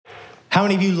How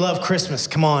many of you love Christmas?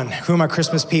 Come on, who are my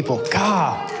Christmas people?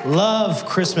 God, love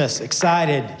Christmas,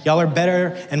 excited. Y'all are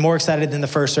better and more excited than the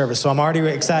first service, so I'm already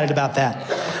excited about that.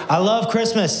 I love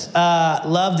Christmas,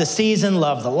 love the season,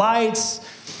 love the lights,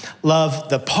 love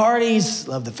the parties,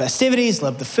 love the festivities,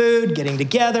 love the food, getting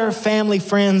together, family,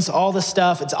 friends, all the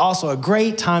stuff. It's also a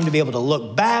great time to be able to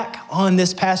look back on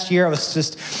this past year.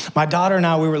 My daughter and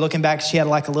I, we were looking back. She had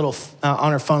like a little,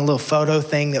 on her phone, a little photo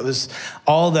thing that was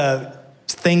all the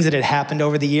things that had happened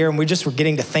over the year, and we just were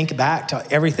getting to think back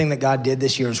to everything that God did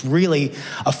this year. It was really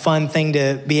a fun thing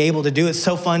to be able to do. It's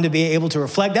so fun to be able to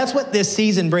reflect. That's what this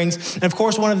season brings. And of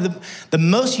course, one of the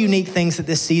most unique things that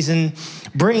this season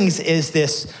brings is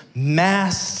this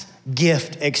mass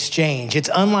gift exchange. It's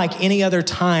unlike any other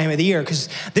time of the year because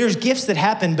there's gifts that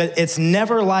happen, but it's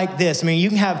never like this. I mean, you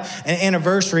can have an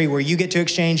anniversary where you get to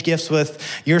exchange gifts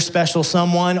with your special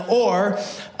someone, or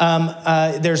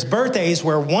there's birthdays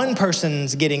where one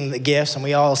person's getting the gifts and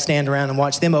we all stand around and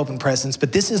watch them open presents.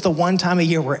 But this is the one time of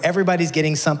year where everybody's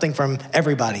getting something from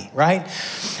everybody, right?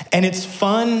 And it's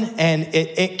fun, and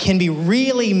it can be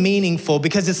really meaningful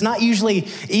because it's not usually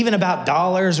even about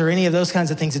dollars or any of those kinds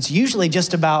of things. It's usually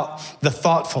just about the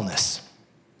thoughtfulness.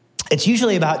 It's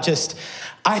usually about just,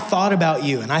 I thought about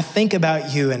you and I think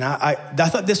about you, and I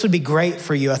thought this would be great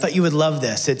for you. I thought you would love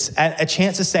this. It's a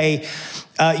chance to say,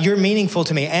 you're meaningful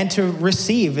to me, and to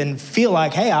receive and feel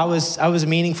like, hey, I was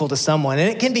meaningful to someone. And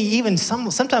it can be even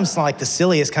sometimes like the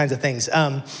silliest kinds of things.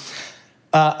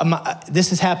 This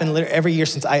has happened every year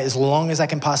as long as I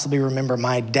can possibly remember.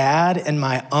 My dad and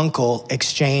my uncle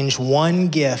exchange one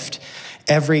gift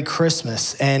every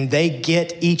Christmas, and they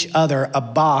get each other a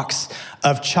box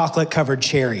of chocolate-covered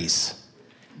cherries.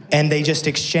 And they just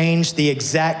exchange the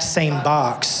exact same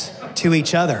box to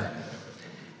each other.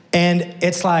 And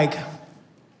it's like,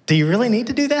 do you really need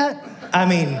to do that? I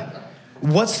mean,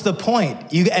 what's the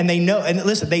point? And they know, and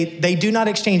listen, they do not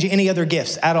exchange any other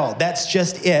gifts at all. That's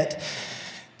just it.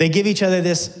 They give each other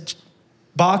this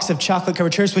box of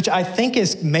chocolate-covered cherries, which I think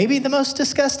is maybe the most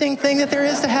disgusting thing that there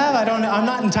is to have. I don't know. I'm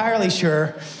not entirely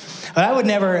sure. But I would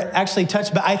never actually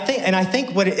touch. But I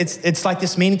think what it's like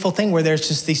this meaningful thing where there's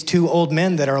just these two old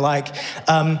men that are like,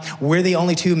 we're the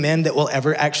only two men that will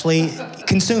ever actually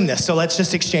consume this. So let's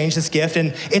just exchange this gift,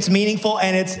 and it's meaningful,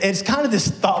 and it's kind of this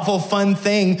thoughtful, fun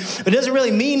thing. But it doesn't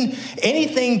really mean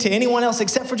anything to anyone else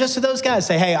except for just to those guys.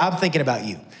 Say, hey, I'm thinking about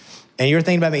you. And you're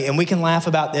thinking about me, and we can laugh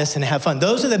about this and have fun.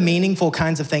 Those are the meaningful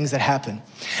kinds of things that happen.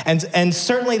 And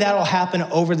certainly that'll happen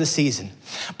over the season.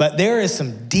 But there is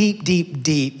some deep, deep,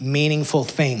 deep meaningful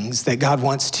things that God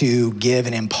wants to give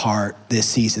and impart this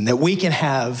season, that we can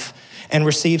have and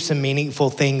receive some meaningful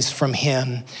things from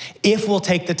him if we'll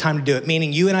take the time to do it.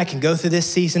 Meaning you and I can go through this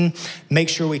season, make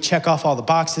sure we check off all the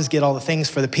boxes, get all the things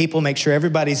for the people, make sure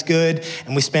everybody's good,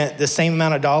 and we spent the same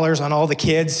amount of dollars on all the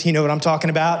kids. You know what I'm talking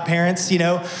about, parents, you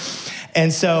know?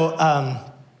 And so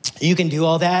you can do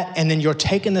all that, and then you're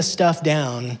taking the stuff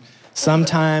down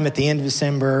sometime at the end of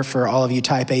December for all of you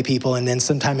type A people, and then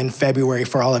sometime in February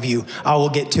for all of you. I will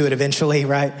get to it eventually,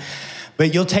 right?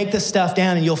 But you'll take the stuff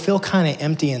down and you'll feel kind of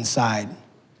empty inside.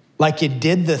 Like you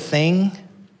did the thing,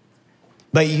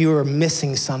 but you were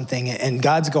missing something, and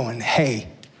God's going, hey,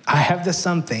 I have the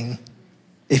something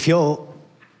if you'll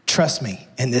trust me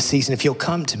in this season, if you'll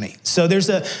come to me. So there's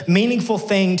a meaningful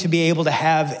thing to be able to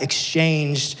have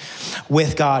exchanged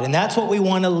with God. And that's what we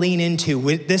want to lean into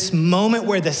with this moment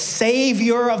where the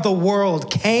Savior of the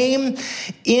world came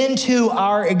into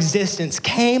our existence,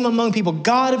 came among people,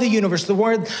 God of the universe, the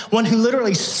one who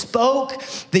literally spoke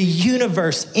the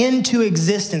universe into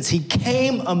existence. He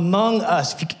came among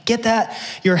us. If you could get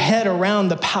your head around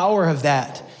the power of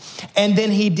that. And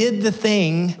then he did the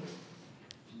thing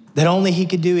that only he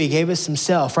could do. He gave us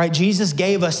himself, right? Jesus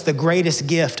gave us the greatest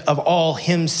gift of all,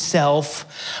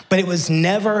 himself, but it was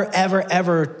never, ever,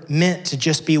 ever meant to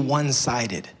just be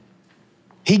one-sided.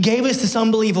 He gave us this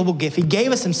unbelievable gift. He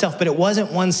gave us himself, but it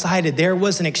wasn't one-sided. There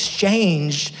was an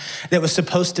exchange that was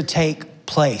supposed to take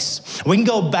place. We can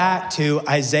go back to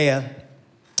Isaiah,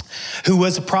 who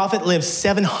was a prophet, lived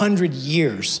 700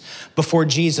 years before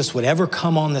Jesus would ever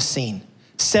come on the scene.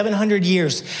 700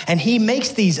 years. And he makes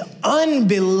these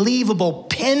unbelievable,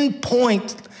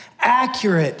 pinpoint,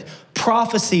 accurate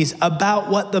prophecies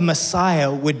about what the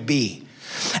Messiah would be.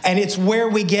 And it's where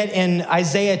we get in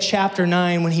Isaiah chapter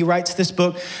 9, when he writes this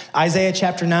book, Isaiah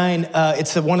chapter 9,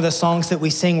 it's one of the songs that we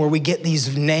sing where we get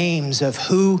these names of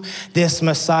who this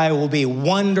Messiah will be.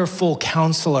 Wonderful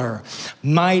Counselor,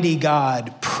 Mighty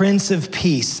God, Prince of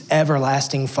Peace,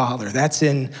 Everlasting Father. That's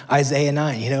in Isaiah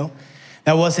 9, you know?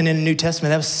 That wasn't in the New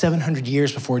Testament. That was 700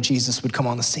 years before Jesus would come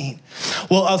on the scene.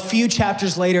 Well, a few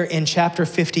chapters later, in chapter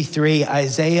 53,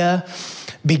 Isaiah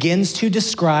begins to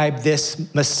describe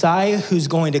this Messiah who's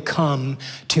going to come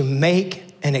to make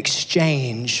an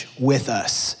exchange with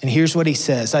us. And here's what he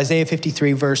says, Isaiah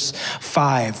 53, verse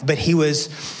 5. But he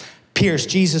was pierced.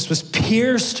 Jesus was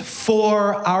pierced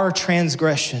for our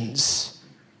transgressions.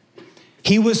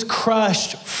 He was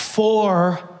crushed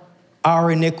for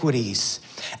our iniquities.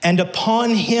 And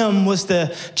upon him was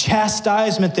the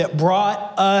chastisement that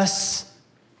brought us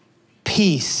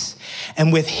peace.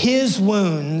 And with his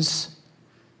wounds,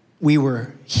 we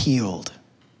were healed.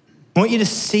 I want you to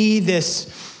see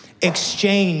this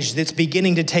exchange that's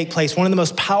beginning to take place. One of the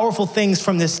most powerful things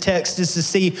from this text is to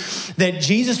see that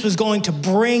Jesus was going to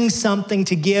bring something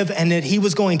to give and that he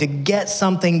was going to get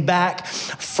something back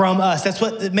from us. That's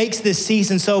what makes this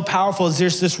season so powerful, is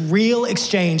there's this real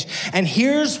exchange. And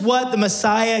here's what the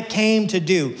Messiah came to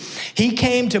do. He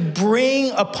came to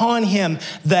bring upon him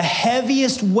the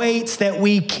heaviest weights that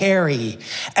we carry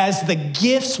as the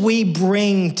gifts we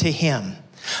bring to him.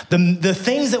 The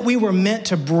things that we were meant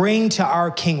to bring to our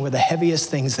King were the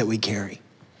heaviest things that we carry.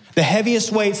 The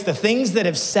heaviest weights, the things that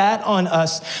have sat on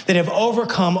us, that have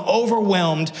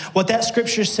overwhelmed. What that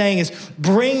scripture is saying is,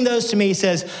 bring those to me. He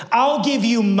says, I'll give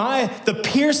you the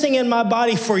piercing in my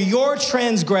body for your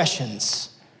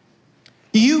transgressions.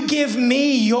 You give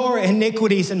me your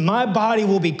iniquities and my body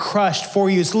will be crushed for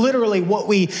you. It's literally what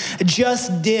we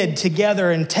just did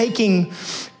together, and taking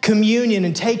communion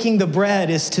and taking the bread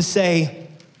is to say,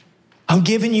 I'm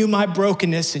giving you my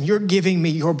brokenness and you're giving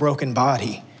me your broken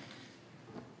body.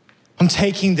 I'm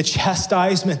taking the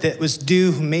chastisement that was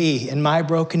due me in my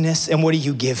brokenness, and what do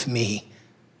you give me?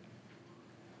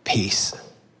 Peace.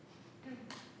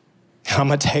 And I'm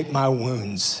gonna take my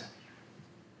wounds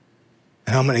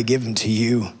and I'm gonna give them to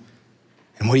you.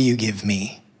 And what do you give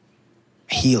me?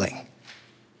 Healing.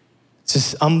 It's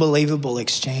this unbelievable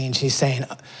exchange. He's saying,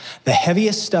 the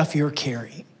heaviest stuff you're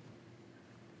carrying,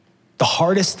 the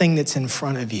hardest thing that's in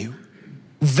front of you,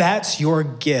 that's your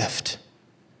gift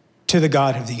to the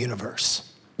God of the universe.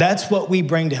 That's what we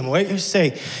bring to him. What you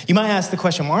say, you might ask the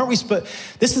question, well, this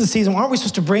is the season, aren't we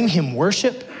supposed to bring him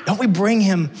worship? Don't we bring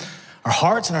him our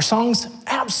hearts and our songs?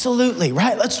 Absolutely,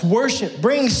 right? Let's worship,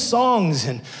 bring songs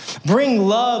and bring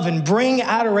love and bring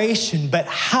adoration. But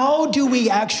how do we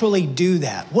actually do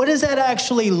that? What does that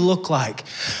actually look like?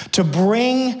 To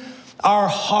bring our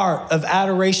heart of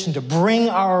adoration, to bring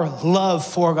our love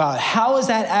for God. How is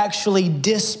that actually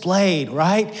displayed,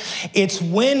 right? It's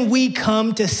when we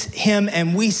come to him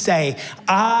and we say,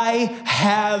 I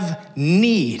have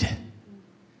need.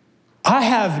 I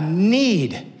have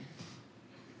need.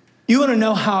 You want to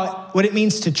know what it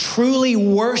means to truly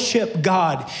worship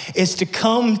God is to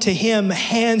come to him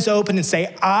hands open and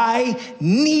say, I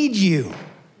need you.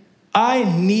 I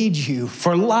need you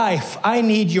for life. I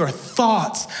need your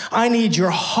thoughts. I need your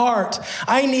heart.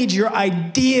 I need your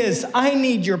ideas. I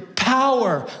need your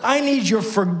power. I need your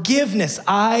forgiveness.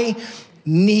 I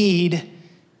need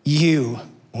you.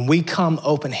 When we come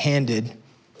open-handed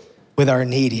with our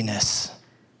neediness,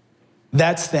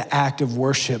 that's the act of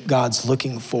worship God's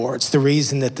looking for. It's the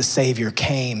reason that the Savior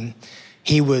came.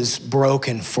 He was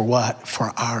broken for what?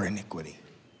 For our iniquity.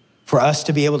 For us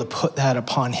to be able to put that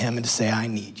upon him and to say, I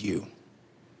need you.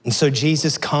 And so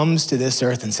Jesus comes to this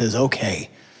earth and says, okay,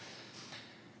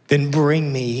 then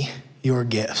bring me your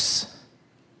gifts.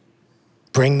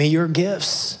 Bring me your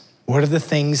gifts. What are the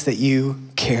things that you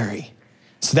carry?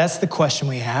 So that's the question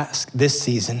we ask this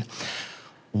season.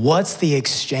 What's the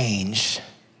exchange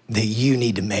that you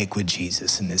need to make with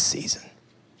Jesus in this season?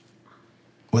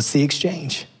 What's the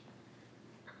exchange?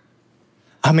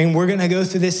 I mean, we're gonna go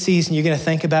through this season. You're gonna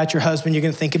think about your husband. You're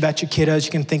gonna think about your kiddos.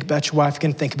 You're gonna think about your wife. You're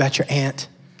gonna think about your aunt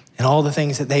and all the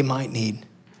things that they might need.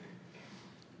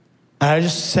 And I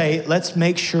just say, let's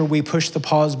make sure we push the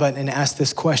pause button and ask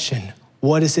this question.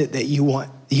 What is it that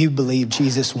you believe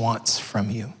Jesus wants from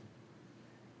you?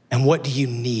 And what do you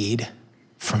need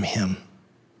from him?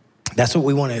 That's what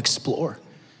we want to explore.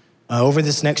 Over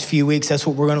this next few weeks, that's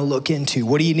what we're gonna look into.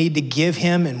 What do you need to give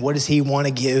him, and what does he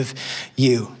wanna give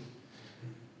you?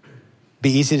 Be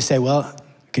easy to say, well, I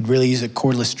could really use a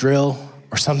cordless drill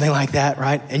or something like that,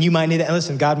 right? And you might need that. And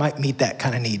listen, God might meet that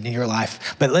kind of need in your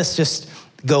life. But let's just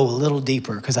go a little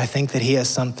deeper, because I think that he has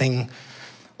something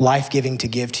life-giving to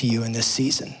give to you in this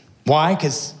season. Why?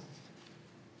 Because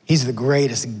he's the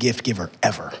greatest gift giver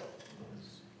ever.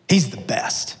 He's the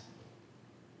best.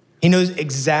 He knows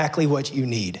exactly what you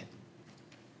need.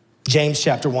 James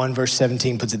chapter 1, verse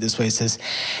 17 puts it this way. It says,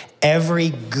 every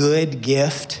good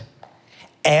gift,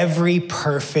 every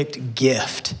perfect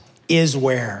gift is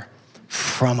where?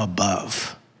 from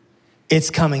above. It's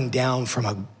coming down from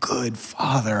a good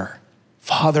Father,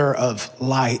 Father of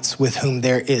lights, with whom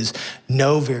there is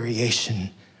no variation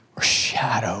or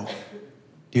shadow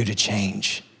due to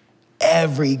change.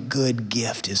 Every good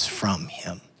gift is from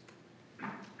him.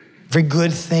 Every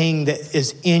good thing that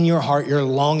is in your heart, you're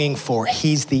longing for,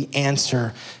 he's the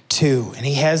answer to. And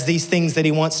he has these things that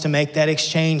he wants to make that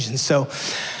exchange. And so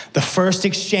the first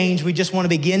exchange we just want to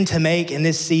begin to make in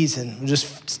this season, we'll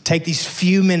just take these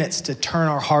few minutes to turn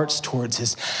our hearts towards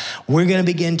this. We're going to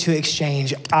begin to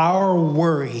exchange our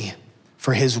worry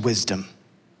for his wisdom.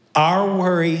 Our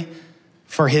worry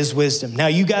for his wisdom. Now,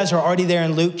 you guys are already there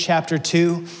in Luke chapter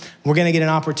 2. We're going to get an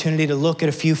opportunity to look at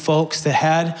a few folks that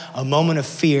had a moment of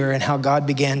fear and how God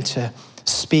began to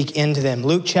speak into them.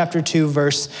 Luke chapter 2,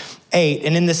 verse 8.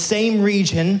 And in the same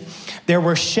region, there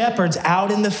were shepherds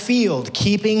out in the field,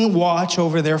 keeping watch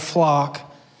over their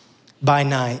flock by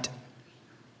night.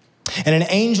 And an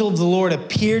angel of the Lord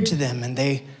appeared to them, and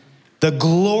the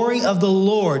glory of the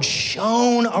Lord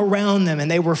shone around them, and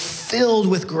they were filled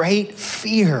with great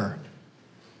fear.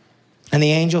 And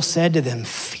the angel said to them,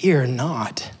 "Fear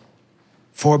not,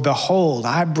 for behold,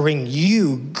 I bring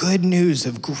you good news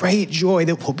of great joy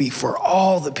that will be for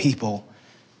all the people.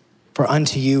 For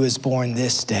unto you is born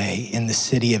this day in the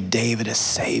city of David a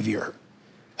Savior,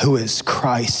 who is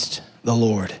Christ the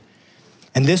Lord.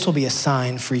 And this will be a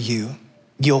sign for you.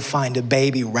 You'll find a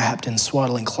baby wrapped in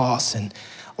swaddling cloths and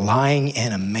lying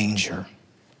in a manger."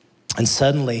 And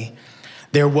suddenly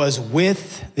there was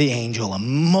with the angel a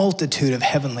multitude of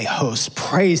heavenly hosts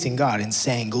praising God and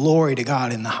saying, "Glory to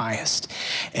God in the highest,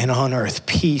 and on earth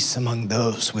peace among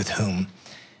those with whom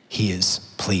he is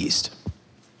pleased."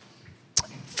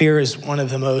 Fear is one of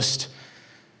the most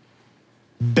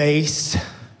base,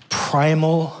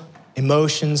 primal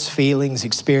emotions, feelings,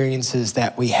 experiences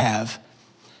that we have.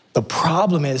 The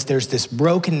problem is there's this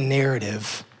broken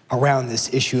narrative around this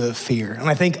issue of fear. And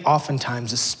I think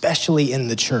oftentimes, especially in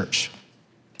the church,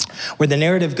 where the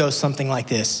narrative goes something like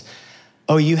this: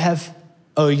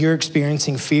 you're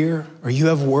experiencing fear, or you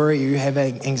have worry, or you have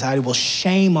anxiety. Well,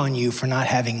 shame on you for not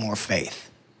having more faith.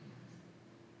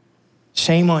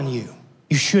 Shame on you.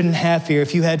 You shouldn't have fear.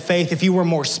 If you had faith, if you were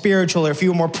more spiritual, or if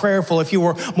you were more prayerful, if you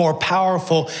were more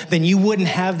powerful, then you wouldn't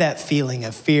have that feeling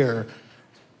of fear.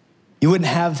 You wouldn't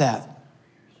have that.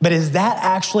 But is that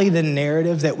actually the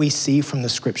narrative that we see from the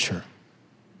scripture?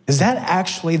 Is that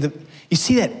actually you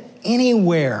see that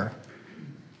anywhere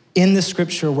in the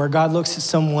scripture where God looks at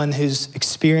someone who's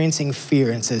experiencing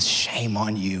fear and says, "Shame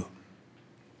on you"?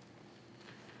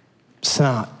 It's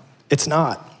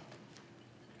not.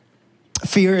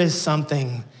 Fear is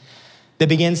something that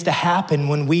begins to happen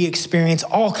when we experience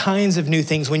all kinds of new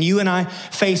things. When you and I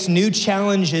face new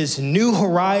challenges, new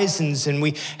horizons, and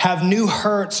we have new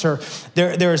hurts, or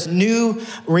there's new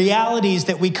realities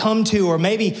that we come to, or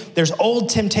maybe there's old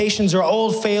temptations or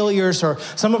old failures or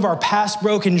some of our past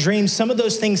broken dreams. Some of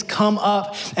those things come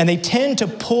up and they tend to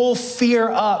pull fear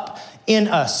up in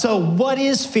us. So what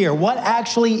is fear? What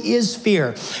actually is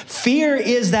fear? Fear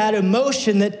is that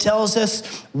emotion that tells us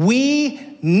we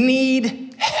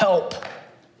need help.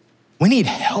 We need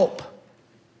help.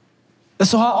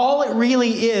 So all it really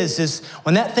is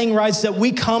when that thing rises up,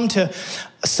 we come to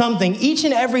something. Each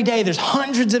and every day, there's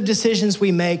hundreds of decisions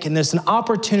we make, and there's an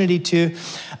opportunity to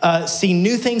see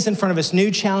new things in front of us, new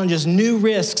challenges, new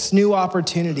risks, new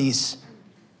opportunities.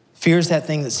 Fear is that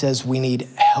thing that says we need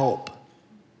help.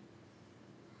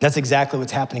 That's exactly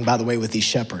what's happening, by the way, with these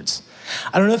shepherds.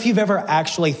 I don't know if you've ever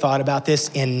actually thought about this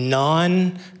in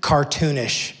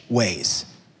non-cartoonish ways.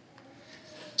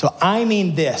 So I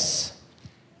mean this.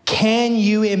 Can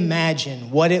you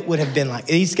imagine what it would have been like?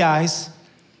 These guys,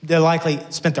 they likely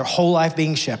spent their whole life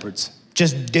being shepherds.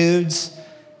 Just dudes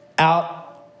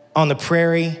out on the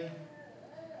prairie,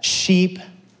 sheep,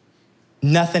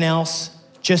 nothing else,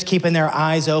 just keeping their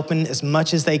eyes open as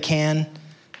much as they can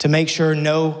to make sure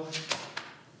no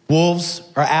wolves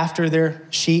are after their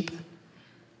sheep.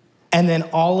 And then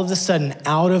all of a sudden,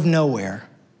 out of nowhere,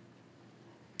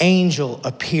 angel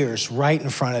appears right in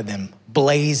front of them,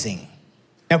 blazing.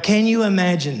 Now, can you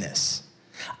imagine this?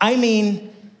 I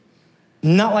mean,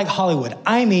 not like Hollywood.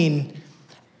 I mean,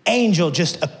 angel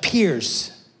just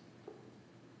appears.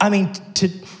 I mean, to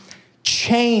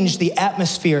change the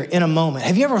atmosphere in a moment.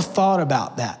 Have you ever thought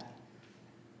about that?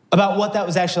 About what that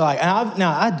was actually like? And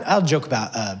I'll joke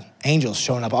about angels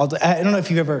showing up. I don't know if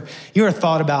you ever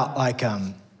thought about like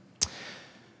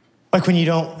when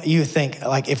you think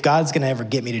like, if God's gonna ever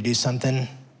get me to do something,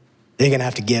 they're gonna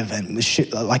have to give, and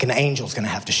like an angel's gonna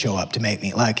have to show up to make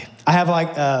me. Like I have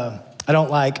I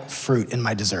don't like fruit in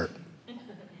my dessert.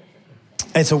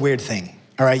 It's a weird thing.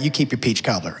 All right, you keep your peach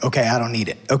cobbler. Okay, I don't need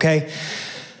it, okay?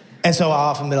 And so I'll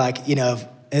often be like,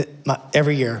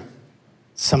 every year,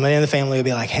 somebody in the family will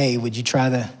be like, hey, would you try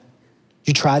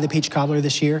the peach cobbler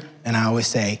this year? And I always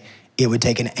say, it would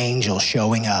take an angel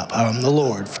showing up, the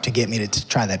Lord, to get me to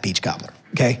try that peach cobbler,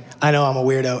 okay? I know I'm a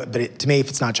weirdo, but to me, if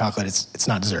it's not chocolate, it's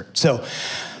not dessert. So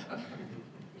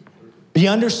you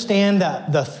understand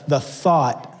the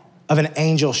thought of an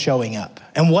angel showing up.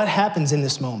 And what happens in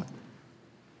this moment?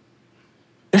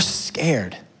 They're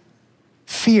scared.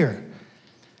 Fear.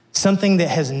 Something that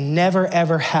has never,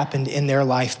 ever happened in their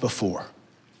life before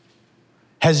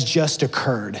has just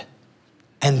occurred.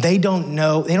 And they don't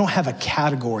know, they don't have a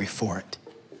category for it.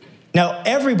 Now,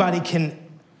 everybody can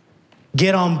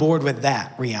get on board with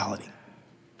that reality.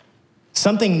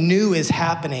 Something new is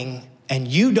happening and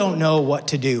you don't know what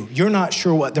to do. You're not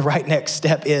sure what the right next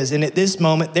step is. And at this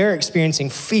moment, they're experiencing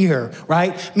fear,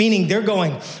 right? Meaning they're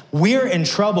going, we're in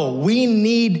trouble. We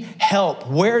need help.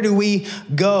 Where do we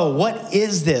go? What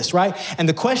is this, right? And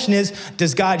the question is,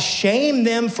 does God shame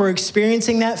them for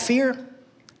experiencing that fear?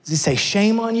 Does he say,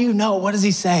 shame on you? No, what does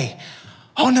he say?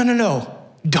 Oh, no.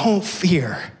 Don't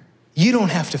fear. You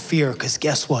don't have to fear because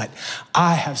guess what?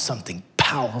 I have something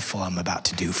powerful I'm about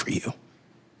to do for you.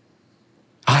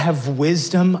 I have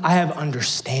wisdom, I have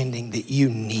understanding that you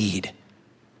need.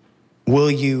 Will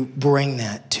you bring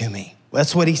that to me?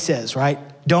 That's what he says, right?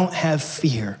 Don't have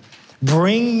fear.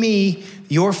 Bring me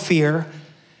your fear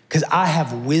because I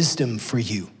have wisdom for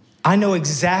you. I know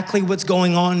exactly what's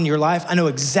going on in your life. I know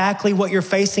exactly what you're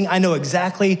facing. I know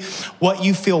exactly what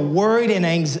you feel worried and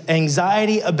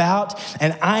anxiety about.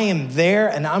 And I am there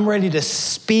and I'm ready to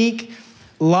speak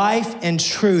life and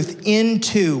truth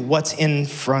into what's in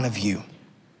front of you.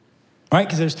 Right?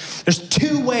 Because there's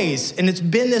two ways, and it's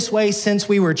been this way since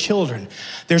we were children.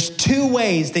 There's two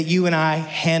ways that you and I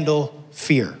handle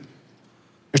fear.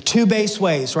 There's two base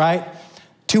ways, right?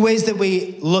 Two ways that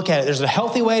we look at it. There's a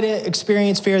healthy way to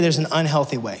experience fear. There's an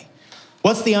unhealthy way.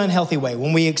 What's the unhealthy way?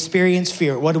 When we experience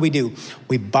fear, what do?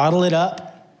 We bottle it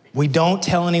up. We don't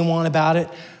tell anyone about it.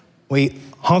 We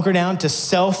hunker down to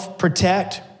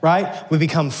self-protect, right? We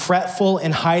become fretful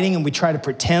and hiding and we try to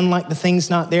pretend like the thing's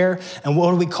not there. And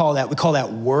what do we call that? We call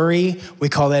that worry. We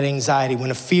call that anxiety. When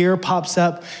a fear pops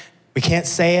up, we can't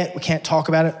say it. We can't talk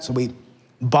about it. So we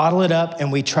bottle it up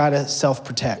and we try to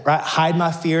self-protect, right? Hide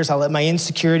my fears. I let my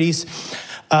insecurities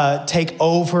take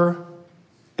over.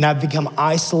 And I've become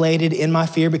isolated in my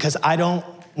fear because I don't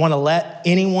want to let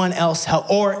anyone else help.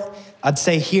 Or I'd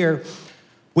say here,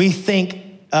 we think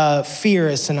fear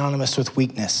is synonymous with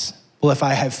weakness. Well, if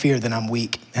I have fear, then I'm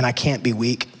weak, and I can't be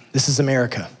weak. This is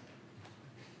America.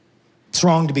 It's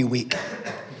wrong to be weak.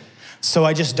 So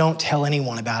I just don't tell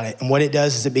anyone about it. And what it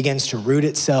does is it begins to root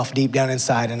itself deep down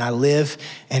inside, and I live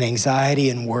in anxiety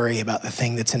and worry about the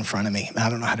thing that's in front of me. I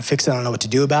don't know how to fix it. I don't know what to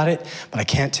do about it, but I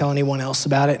can't tell anyone else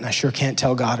about it, and I sure can't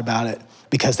tell God about it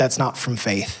because that's not from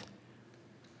faith.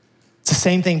 It's the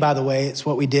same thing, by the way. It's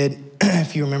what we did,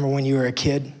 if you remember when you were a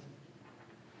kid,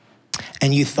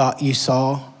 and you thought you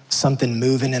saw something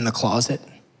moving in the closet,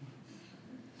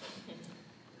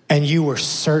 and you were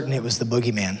certain it was the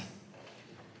boogeyman.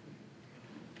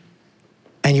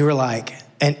 And you were like,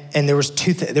 and there was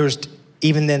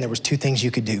even then there was two things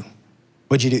you could do.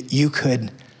 What'd you do? You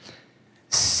could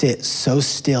sit so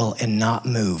still and not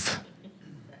move.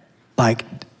 Like,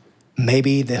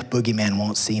 maybe the boogeyman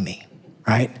won't see me,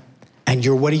 right? And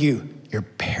you're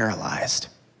paralyzed.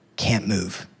 Can't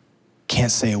move.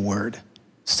 Can't say a word.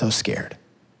 So scared.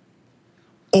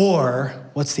 Or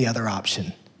what's the other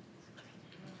option?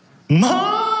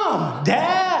 Mom,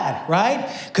 Dad, right?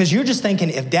 Because you're just thinking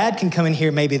if Dad can come in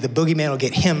here, maybe the boogeyman will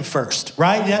get him first,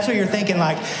 right? That's what you're thinking,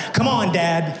 like, come on,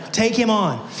 Dad, take him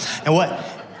on. And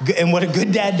what a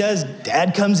good dad does,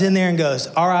 Dad comes in there and goes,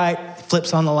 all right,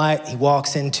 flips on the light, he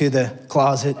walks into the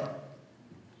closet.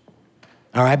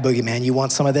 All right, boogeyman, you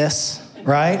want some of this,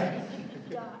 right?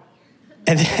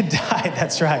 And then die,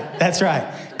 that's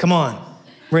right. Come on,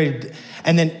 ready.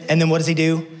 And then what does he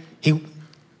do? He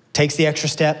takes the extra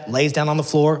step, lays down on the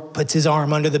floor, puts his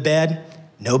arm under the bed.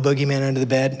 No boogeyman under the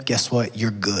bed. Guess what?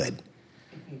 You're good.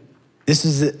 This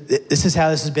is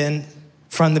how this has been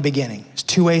from the beginning. There's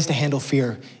two ways to handle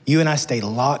fear. You and I stay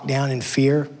locked down in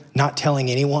fear, not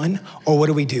telling anyone. Or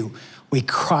what do? We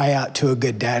cry out to a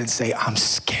good dad and say, I'm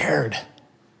scared.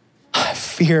 I have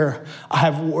fear. I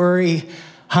have worry.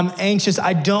 I'm anxious.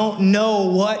 I don't know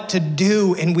what to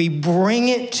do. And we bring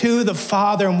it to the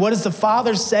Father. And what does the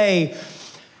Father say?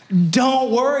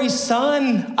 Don't worry,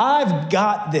 son. I've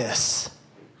got this.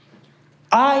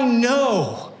 I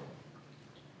know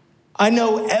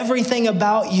everything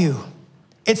about you.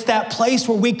 It's that place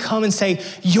where we come and say,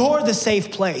 you're the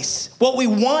safe place. What we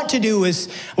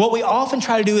often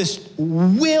try to do is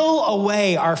will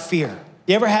away our fear.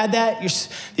 You ever had that?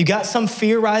 You got some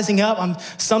fear rising up.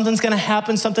 Something's gonna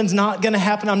happen, something's not gonna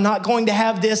happen. I'm not going to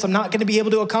have this. I'm not gonna be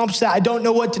able to accomplish that. I don't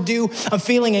know what to do. I'm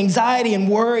feeling anxiety and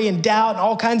worry and doubt and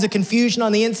all kinds of confusion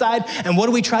on the inside. And what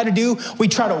do we try to do? We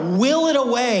try to will it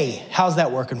away. How's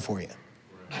that working for you?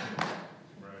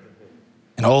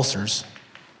 And ulcers.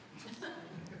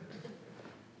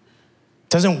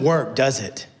 Doesn't work, does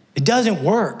it? It doesn't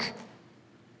work.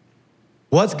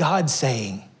 What's God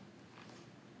saying?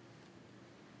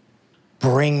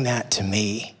 Bring that to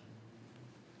me.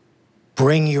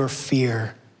 Bring your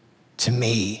fear to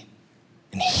me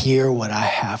and hear what I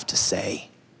have to say.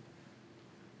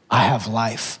 I have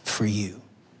life for you.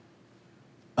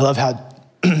 I love how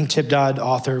Chip Dodd,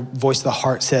 author, Voice of the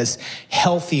Heart, says,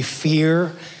 healthy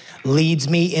fear leads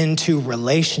me into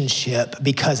relationship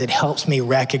because it helps me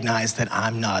recognize that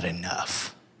I'm not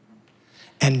enough.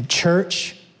 And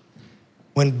church,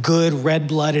 when good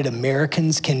red-blooded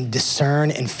Americans can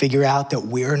discern and figure out that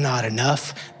we're not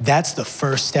enough, that's the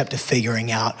first step to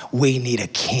figuring out we need a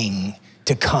king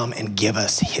to come and give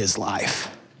us his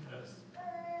life.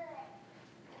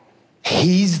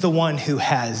 He's the one who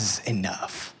has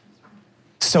enough.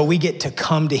 So we get to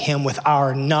come to him with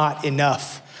our not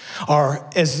enough, or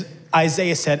as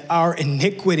Isaiah said, our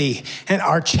iniquity and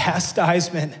our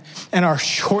chastisement and our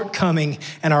shortcoming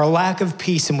and our lack of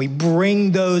peace, and we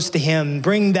bring those to him,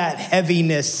 bring that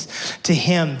heaviness to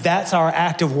him. That's our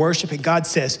act of worship. And God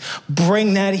says,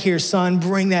 bring that here, son,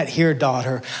 bring that here,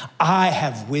 daughter. I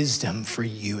have wisdom for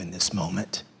you in this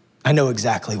moment. I know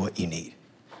exactly what you need.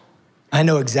 I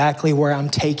know exactly where I'm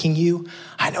taking you.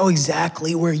 I know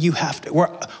exactly what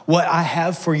I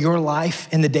have for your life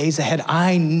in the days ahead.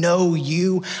 I know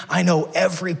you. I know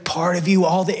every part of you,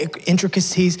 all the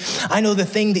intricacies. I know the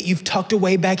thing that you've tucked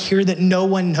away back here that no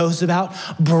one knows about.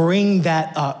 Bring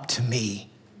that up to me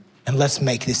and let's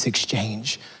make this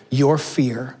exchange. Your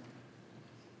fear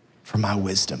for my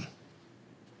wisdom.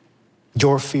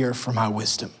 Your fear for my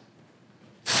wisdom.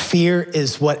 Fear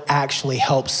is what actually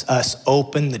helps us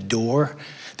open the door,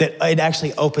 that it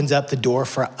actually opens up the door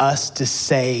for us to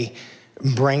say,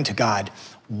 bring to God,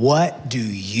 what do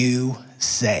you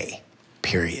say,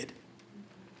 period,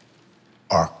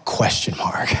 or question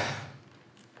mark.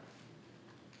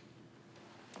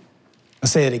 I'll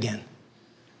say it again.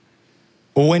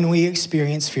 When we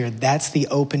experience fear, that's the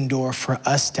open door for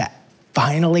us to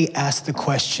finally ask the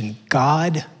question,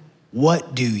 God,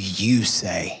 what do you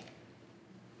say?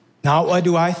 Not what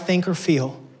do I think or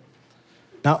feel.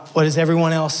 Not what is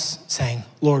everyone else saying.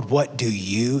 Lord, what do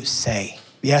you say?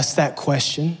 You asked that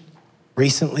question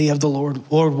recently of the Lord.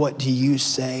 Lord, what do you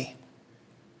say?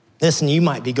 Listen, you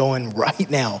might be going right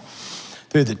now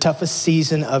through the toughest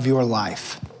season of your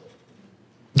life.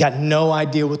 You got no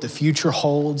idea what the future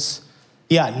holds.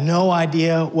 You got no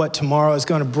idea what tomorrow is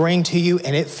going to bring to you,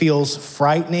 and it feels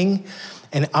frightening.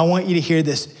 And I want you to hear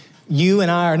this. You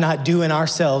and I are not doing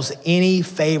ourselves any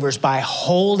favors by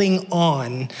holding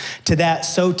on to that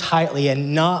so tightly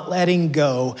and not letting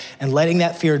go and letting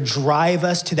that fear drive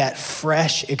us to that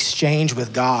fresh exchange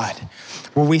with God,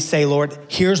 where we say, Lord,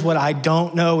 here's what I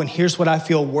don't know, and here's what I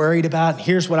feel worried about, and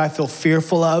here's what I feel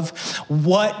fearful of.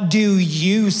 What do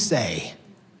you say?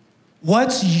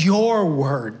 What's your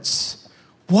words?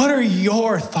 What are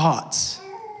your thoughts?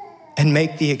 And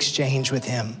make the exchange with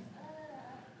him.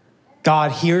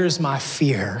 God, here's my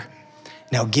fear.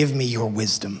 Now give me your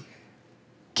wisdom.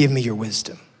 Give me your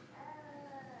wisdom.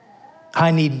 I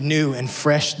need new and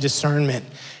fresh discernment,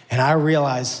 and I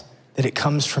realize that it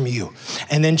comes from you.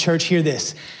 And then church, hear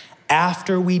this.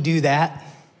 After we do that,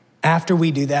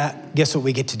 guess what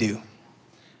we get to do?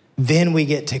 Then we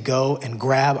get to go and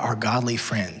grab our godly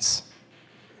friends,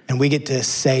 and we get to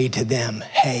say to them,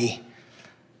 hey,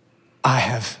 I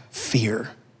have fear.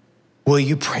 Will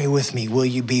you pray with me? Will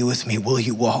you be with me? Will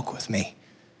you walk with me?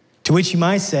 To which you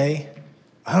might say,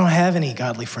 I don't have any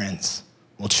godly friends.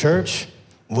 Well, church,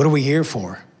 what are we here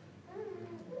for?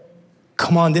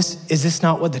 Come on, is this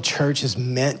not what the church is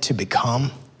meant to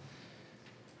become?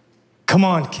 Come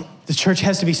on, the church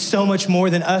has to be so much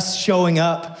more than us showing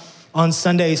up on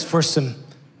Sundays for some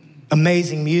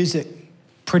amazing music,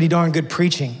 pretty darn good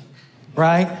preaching,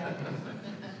 right?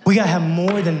 We gotta have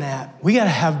more than that. We gotta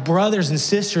have brothers and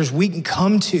sisters we can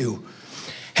come to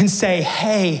and say,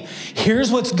 hey,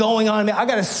 here's what's going on. I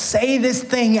got to say this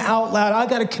thing out loud. I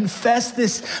got to confess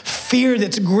this fear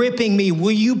that's gripping me. Will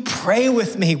you pray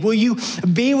with me? Will you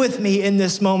be with me in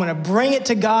this moment? I bring it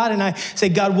to God and I say,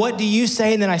 God, what do you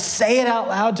say? And then I say it out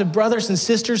loud to brothers and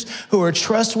sisters who are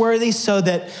trustworthy so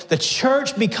that the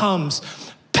church becomes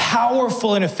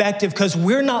powerful and effective, because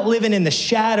we're not living in the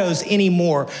shadows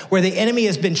anymore where the enemy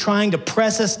has been trying to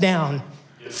press us down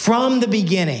from the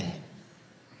beginning.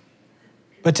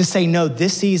 But to say, no,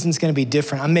 this season's going to be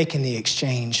different. I'm making the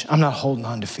exchange. I'm not holding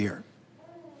on to fear.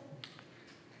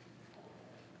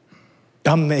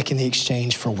 I'm making the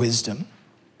exchange for wisdom.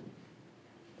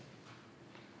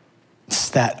 It's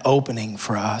that opening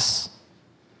for us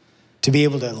to be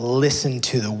able to listen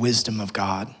to the wisdom of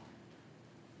God.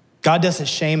 God doesn't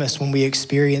shame us when we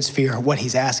experience fear. What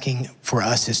he's asking for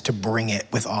us is to bring it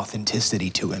with authenticity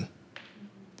to him.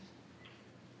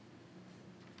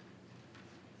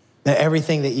 That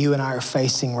everything that you and I are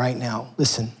facing right now,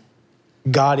 listen,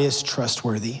 God is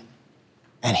trustworthy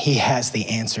and he has the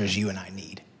answers you and I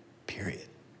need, period.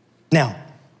 Now,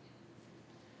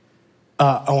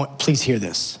 please hear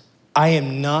this. I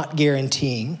am not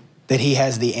guaranteeing that he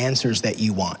has the answers that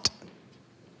you want.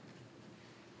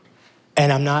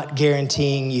 And I'm not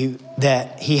guaranteeing you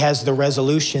that he has the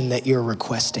resolution that you're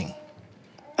requesting.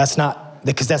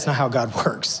 Because that's not how God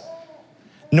works.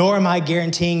 Nor am I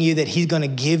guaranteeing you that he's going to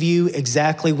give you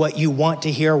exactly what you want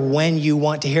to hear when you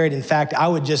want to hear it. In fact, I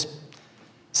would just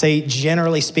say,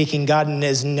 generally speaking, God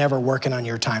is never working on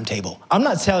your timetable. I'm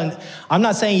not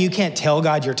saying you can't tell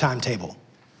God your timetable.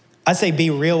 I say be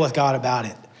real with God about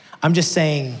it. I'm just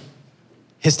saying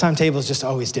his timetable is just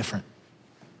always different.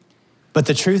 But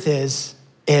the truth is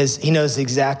he knows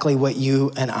exactly what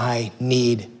you and I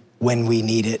need when we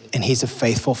need it, and he's a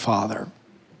faithful Father.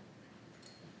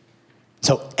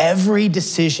 So every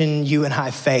decision you and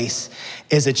I face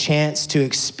is a chance to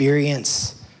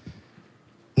experience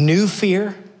new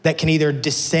fear that can either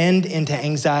descend into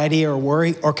anxiety or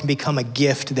worry, or can become a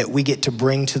gift that we get to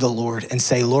bring to the Lord and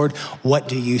say, Lord, what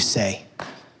do you say?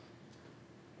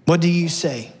 What do you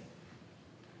say?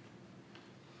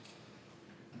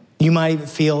 You might even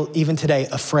feel, even today,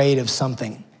 afraid of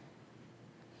something.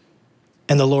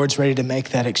 And the Lord's ready to make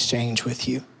that exchange with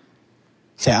you.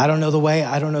 Say, I don't know the way,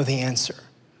 I don't know the answer.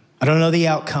 I don't know the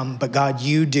outcome, but God,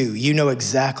 you do. You know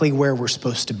exactly where we're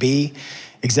supposed to be,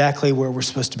 exactly where we're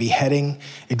supposed to be heading,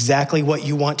 exactly what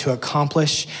you want to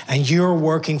accomplish, and you're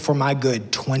working for my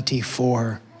good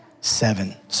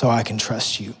 24/7, so I can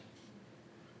trust you.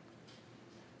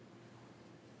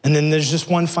 And then there's just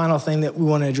one final thing that we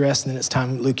want to address, and then it's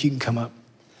time, Luke, you can come up.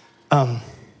 I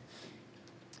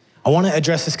want to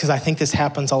address this because I think this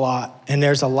happens a lot, and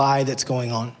there's a lie that's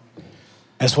going on.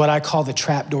 It's what I call the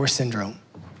trapdoor syndrome.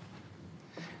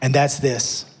 And that's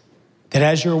this, that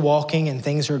as you're walking and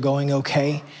things are going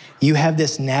okay, you have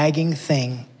this nagging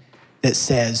thing that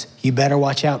says, you better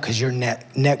watch out because your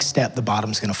next step, the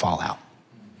bottom's going to fall out.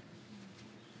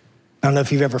 I don't know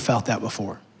if you've ever felt that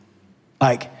before.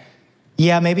 Like,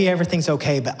 yeah, maybe everything's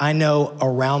okay, but I know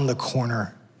around the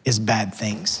corner is bad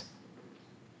things.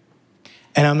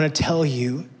 And I'm going to tell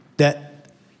you that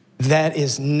that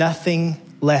is nothing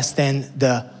less than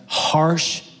the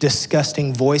harsh,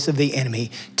 disgusting voice of the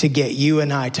enemy to get you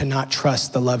and I to not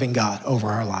trust the loving God over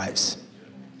our lives.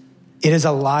 It is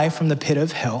a lie from the pit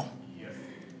of hell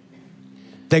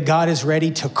that God is ready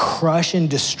to crush and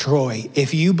destroy.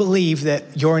 If you believe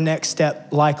that your next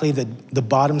step, likely the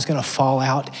bottom's gonna fall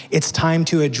out, it's time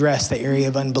to address the area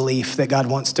of unbelief that God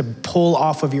wants to pull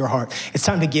off of your heart. It's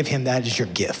time to give him that as your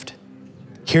gift.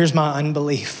 Here's my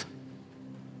unbelief.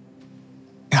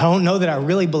 I don't know that I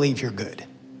really believe you're good.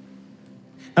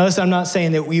 Now listen, I'm not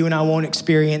saying that you and I won't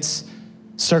experience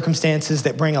circumstances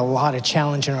that bring a lot of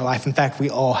challenge in our life. In fact, we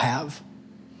all have.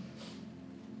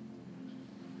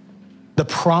 The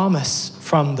promise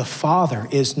from the Father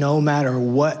is no matter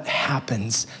what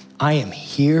happens, I am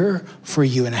here for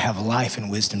you and I have life and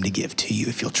wisdom to give to you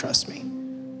if you'll trust me.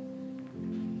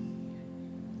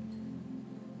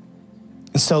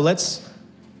 And so let's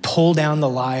pull down the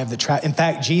lie of the trap. In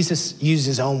fact, Jesus used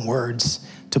his own words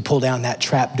to pull down that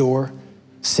trapdoor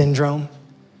syndrome.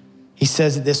 He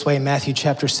says it this way in Matthew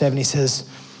chapter 7. He says,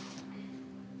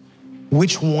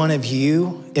 which one of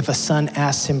you, if a son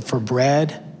asks him for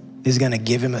bread, is gonna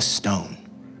give him a stone?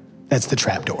 That's the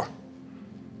trapdoor.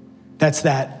 That's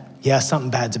that, yeah,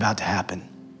 something bad's about to happen.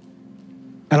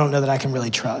 I don't know that I can really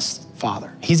trust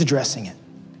Father. He's addressing it.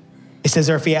 He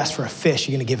says, or if he asks for a fish,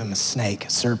 you're gonna give him a snake,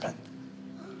 a serpent.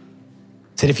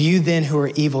 He said, if you then who are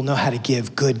evil know how to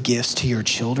give good gifts to your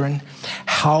children,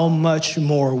 how much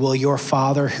more will your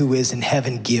Father who is in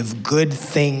heaven give good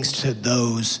things to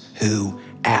those who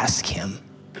ask him?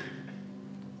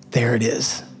 There it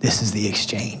is. This is the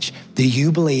exchange. Do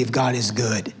you believe God is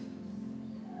good?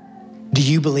 Do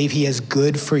you believe he is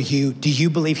good for you? Do you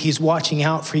believe he's watching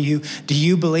out for you? Do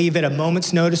you believe at a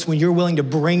moment's notice when you're willing to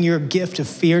bring your gift of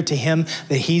fear to him,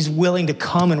 that he's willing to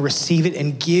come and receive it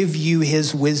and give you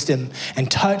his wisdom and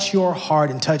touch your heart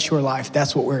and touch your life?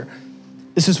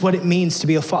 This is what it means to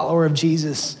be a follower of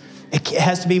Jesus. It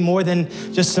has to be more than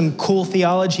just some cool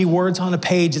theology words on a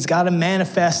page. It's got to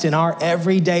manifest in our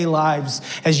everyday lives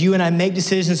as you and I make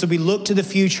decisions, so we look to the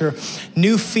future,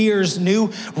 new fears,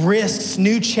 new risks,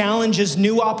 new challenges,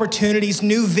 new opportunities,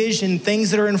 new vision,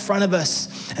 things that are in front of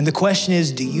us. And the question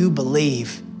is, do you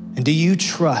believe and do you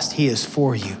trust he is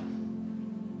for you?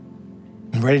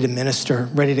 And ready to minister,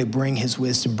 ready to bring his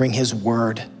wisdom, bring his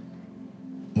word,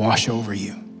 wash over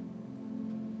you.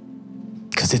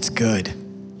 Because it's good.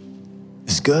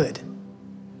 Is good.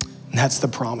 And that's the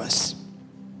promise.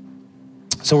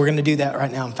 So we're going to do that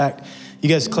right now. In fact, you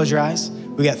guys close your eyes.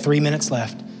 We got 3 minutes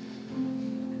left.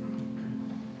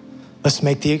 Let's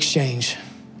make the exchange.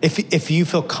 If you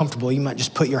feel comfortable, you might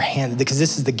just put your hand, because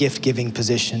this is the gift giving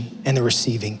position and the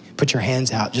receiving. Put your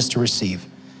hands out just to receive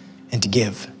and to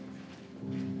give.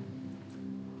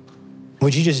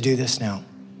 Would you just do this now?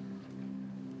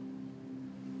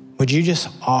 Would you just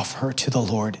offer to the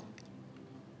Lord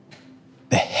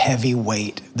the heavy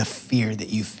weight, the fear that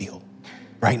you feel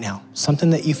right now? Something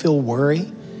that you feel worry,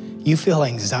 you feel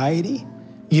anxiety,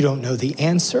 you don't know the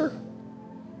answer.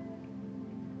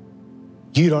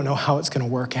 You don't know how it's gonna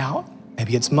work out.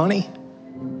 Maybe it's money,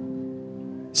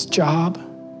 it's job,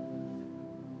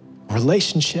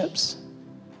 relationships.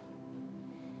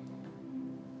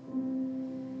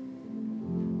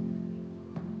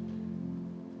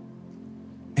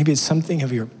 Maybe it's something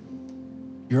of your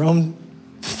own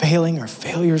failing or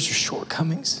failures or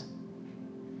shortcomings.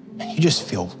 And you just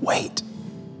feel weight.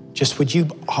 Just would you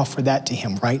offer that to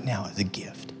him right now as a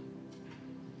gift?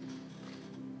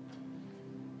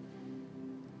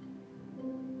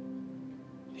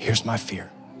 Here's my fear.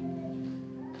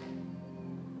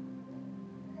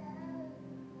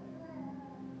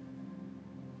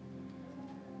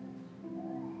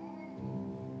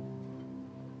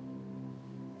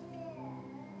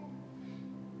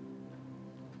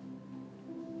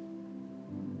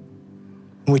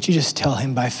 Would you just tell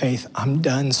him by faith, I'm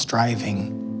done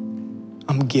striving.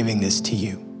 I'm giving this to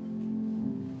you.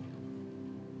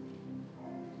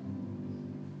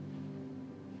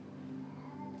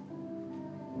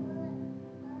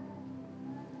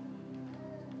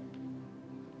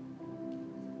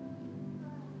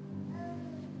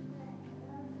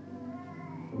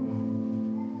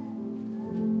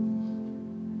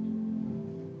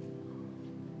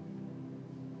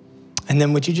 And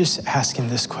then would you just ask him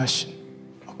this question?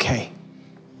 Okay,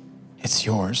 it's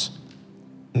yours.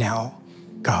 Now,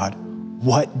 God,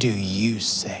 what do you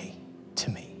say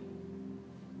to me?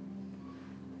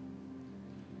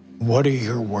 What are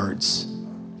your words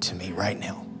to me right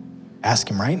now? Ask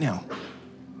him right now.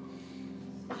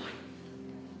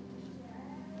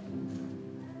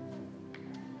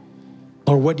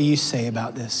 Lord, what do you say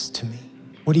about this to me?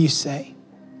 What do you say?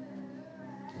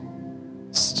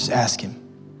 Just ask him.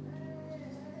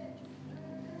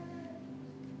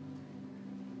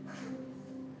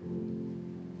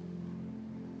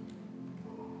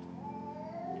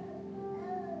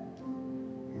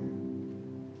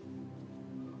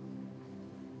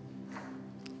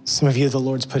 Some of you, the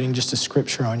Lord's putting just a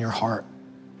scripture on your heart.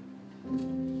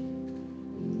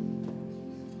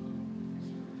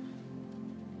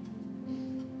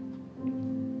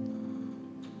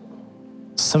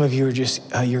 Some of you are just,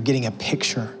 you're getting a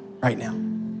picture right now.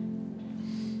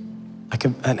 Like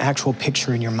an actual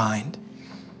picture in your mind.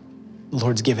 The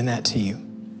Lord's given that to you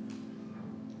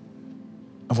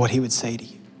of what he would say to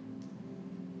you.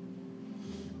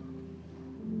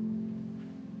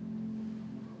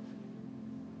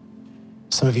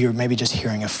 Some of you are maybe just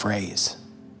hearing a phrase.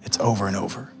 It's over and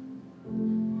over.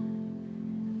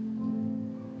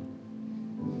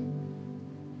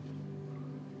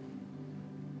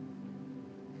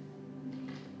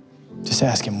 Just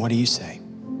ask him, what do you say?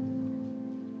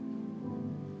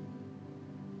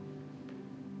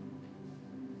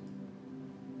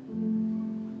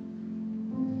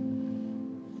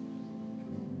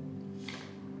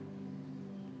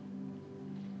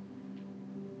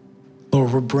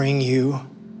 Lord, we're bringing you,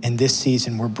 in this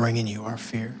season, we're bringing you our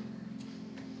fear.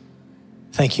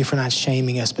 Thank you for not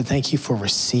shaming us, but thank you for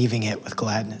receiving it with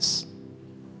gladness.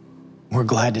 We're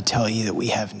glad to tell you that we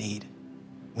have need.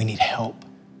 We need help.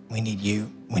 We need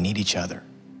you. We need each other.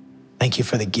 Thank you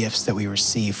for the gifts that we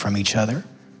receive from each other.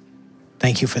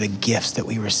 Thank you for the gifts that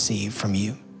we receive from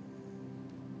you.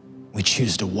 We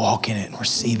choose to walk in it and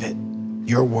receive it.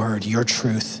 Your word, your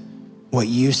truth, what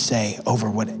you say over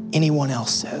what anyone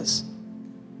else says.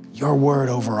 Your word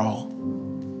over all.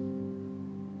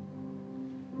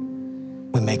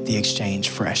 We make the exchange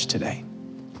fresh today.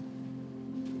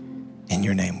 In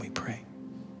your name we pray.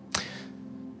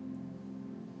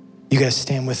 You guys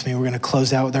stand with me. We're going to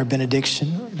close out with our benediction.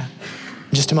 In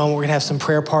just a moment, we're going to have some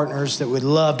prayer partners that would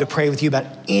love to pray with you about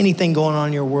anything going on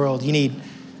in your world. You need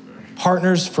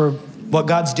partners for what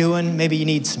God's doing. Maybe you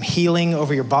need some healing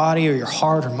over your body or your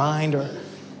heart or mind or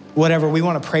whatever. We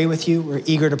want to pray with you. We're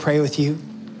eager to pray with you,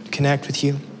 connect with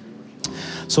you.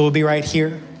 So we'll be right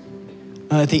here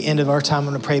at the end of our time. I'm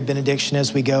going to pray benediction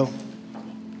as we go.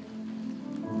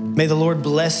 May the Lord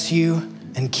bless you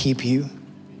and keep you.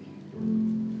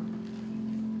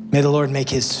 May the Lord make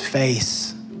his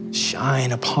face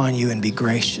shine upon you and be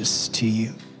gracious to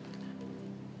you.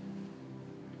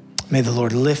 May the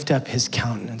Lord lift up his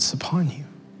countenance upon you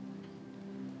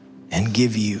and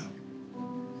give you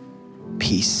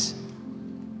peace.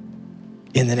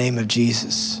 In the name of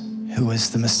Jesus, who is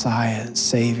the Messiah and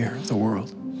Savior of the world,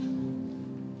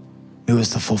 who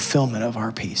is the fulfillment of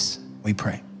our peace, we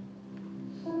pray.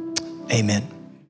 Amen.